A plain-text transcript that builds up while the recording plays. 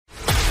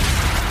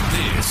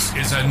This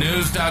is a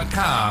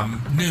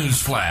News.com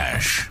news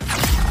flash.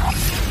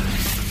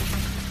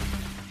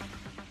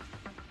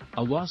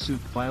 A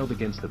lawsuit filed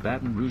against the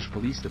Baton Rouge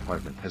Police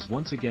Department has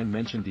once again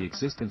mentioned the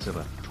existence of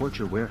a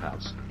torture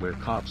warehouse where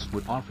cops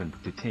would often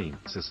detain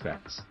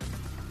suspects.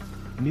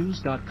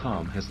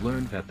 News.com has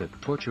learned that the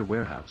torture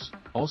warehouse,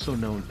 also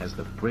known as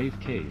the Brave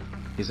Cave,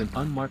 is an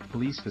unmarked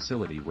police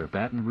facility where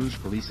Baton Rouge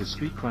Police's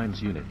street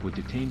crimes unit would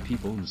detain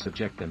people and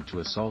subject them to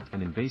assault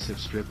and invasive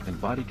strip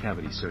and body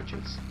cavity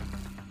searches.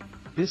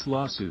 This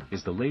lawsuit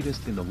is the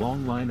latest in the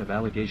long line of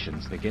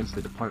allegations against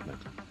the department,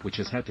 which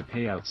has had to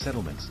pay out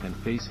settlements and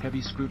face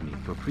heavy scrutiny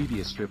for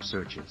previous strip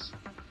searches.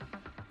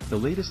 The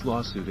latest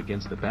lawsuit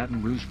against the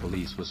Baton Rouge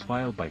Police was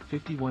filed by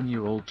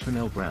 51-year-old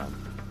Turnell Brown,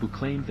 who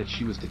claimed that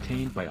she was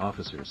detained by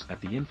officers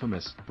at the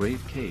infamous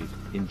Brave Cave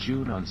in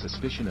June on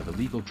suspicion of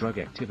illegal drug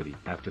activity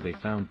after they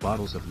found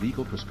bottles of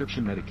legal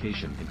prescription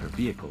medication in her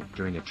vehicle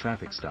during a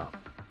traffic stop.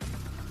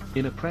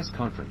 In a press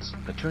conference,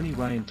 attorney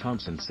Ryan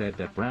Thompson said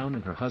that Brown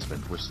and her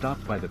husband were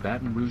stopped by the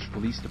Baton Rouge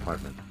Police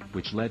Department,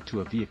 which led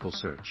to a vehicle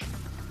search.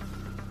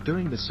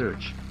 During the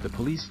search, the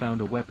police found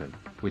a weapon,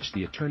 which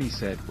the attorney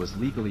said was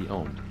legally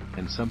owned,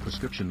 and some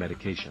prescription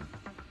medication.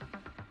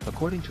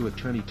 According to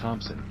attorney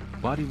Thompson,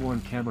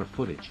 body-worn camera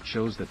footage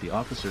shows that the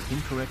officer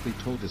incorrectly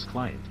told his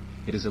client,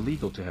 it is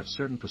illegal to have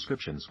certain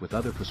prescriptions with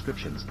other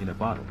prescriptions in a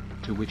bottle,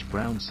 to which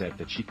Brown said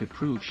that she could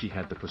prove she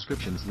had the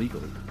prescriptions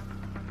legally.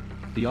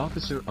 The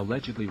officer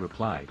allegedly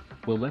replied,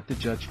 "We'll let the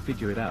judge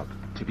figure it out,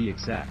 to be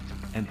exact,"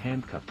 and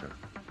handcuffed her.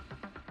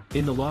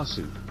 In the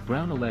lawsuit,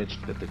 Brown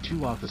alleged that the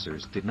two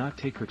officers did not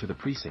take her to the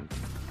precinct,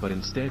 but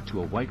instead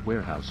to a white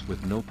warehouse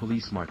with no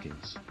police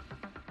markings.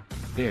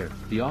 There,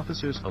 the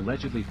officers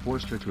allegedly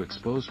forced her to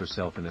expose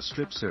herself in a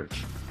strip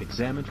search,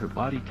 examined her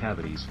body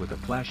cavities with a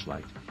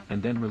flashlight,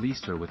 and then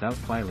released her without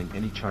filing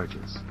any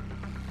charges.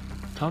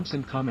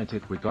 Thompson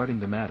commented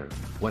regarding the matter,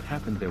 "What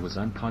happened there was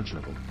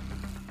unconscionable."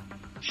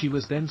 She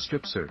was then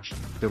strip searched.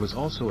 There was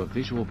also a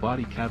visual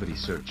body cavity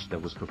search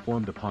that was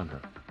performed upon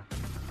her.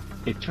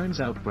 It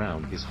turns out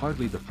Brown is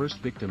hardly the first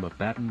victim of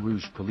Baton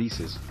Rouge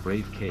Police's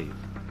Brave Cave.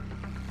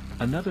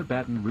 Another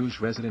Baton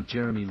Rouge resident,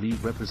 Jeremy Lee,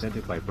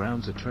 represented by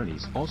Brown's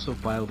attorneys, also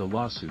filed a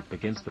lawsuit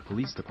against the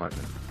police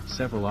department,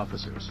 several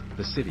officers,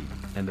 the city,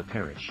 and the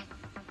parish.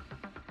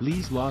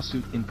 Lee's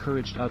lawsuit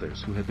encouraged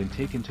others who had been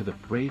taken to the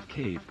Brave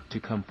Cave to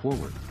come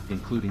forward,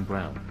 including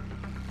Brown.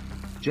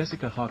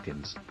 Jessica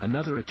Hawkins,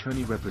 another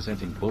attorney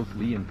representing both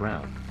Lee and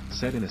Brown,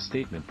 said in a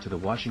statement to the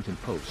Washington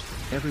Post,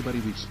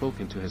 "Everybody we've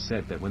spoken to has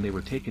said that when they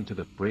were taken to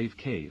the Brave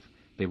Cave,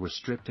 they were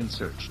stripped and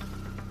searched."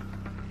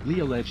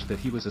 Lee alleged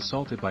that he was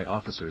assaulted by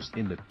officers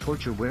in the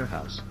torture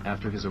warehouse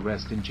after his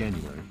arrest in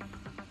January.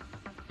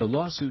 The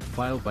lawsuit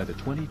filed by the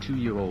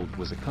 22-year-old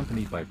was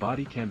accompanied by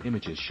body cam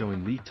images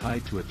showing Lee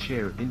tied to a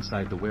chair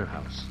inside the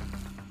warehouse.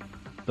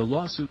 The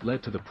lawsuit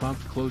led to the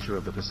prompt closure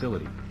of the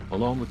facility,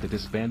 along with the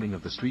disbanding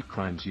of the street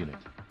crimes unit.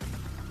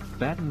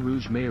 Baton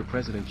Rouge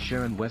Mayor-President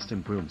Sharon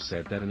Weston Broome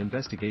said that an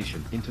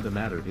investigation into the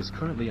matter is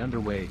currently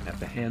underway at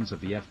the hands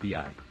of the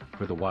FBI,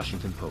 for the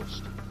Washington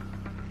Post.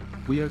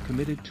 "We are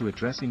committed to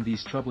addressing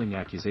these troubling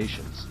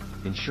accusations,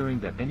 ensuring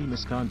that any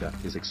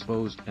misconduct is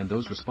exposed and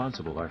those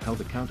responsible are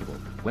held accountable,"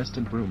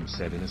 Weston Broome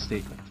said in a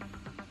statement.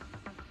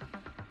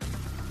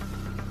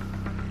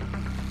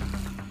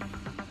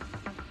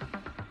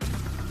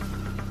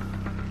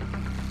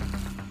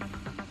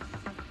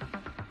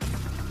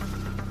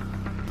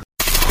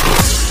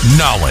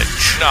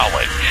 Knowledge.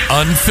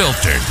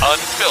 Unfiltered.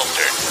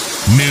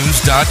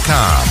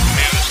 News.com.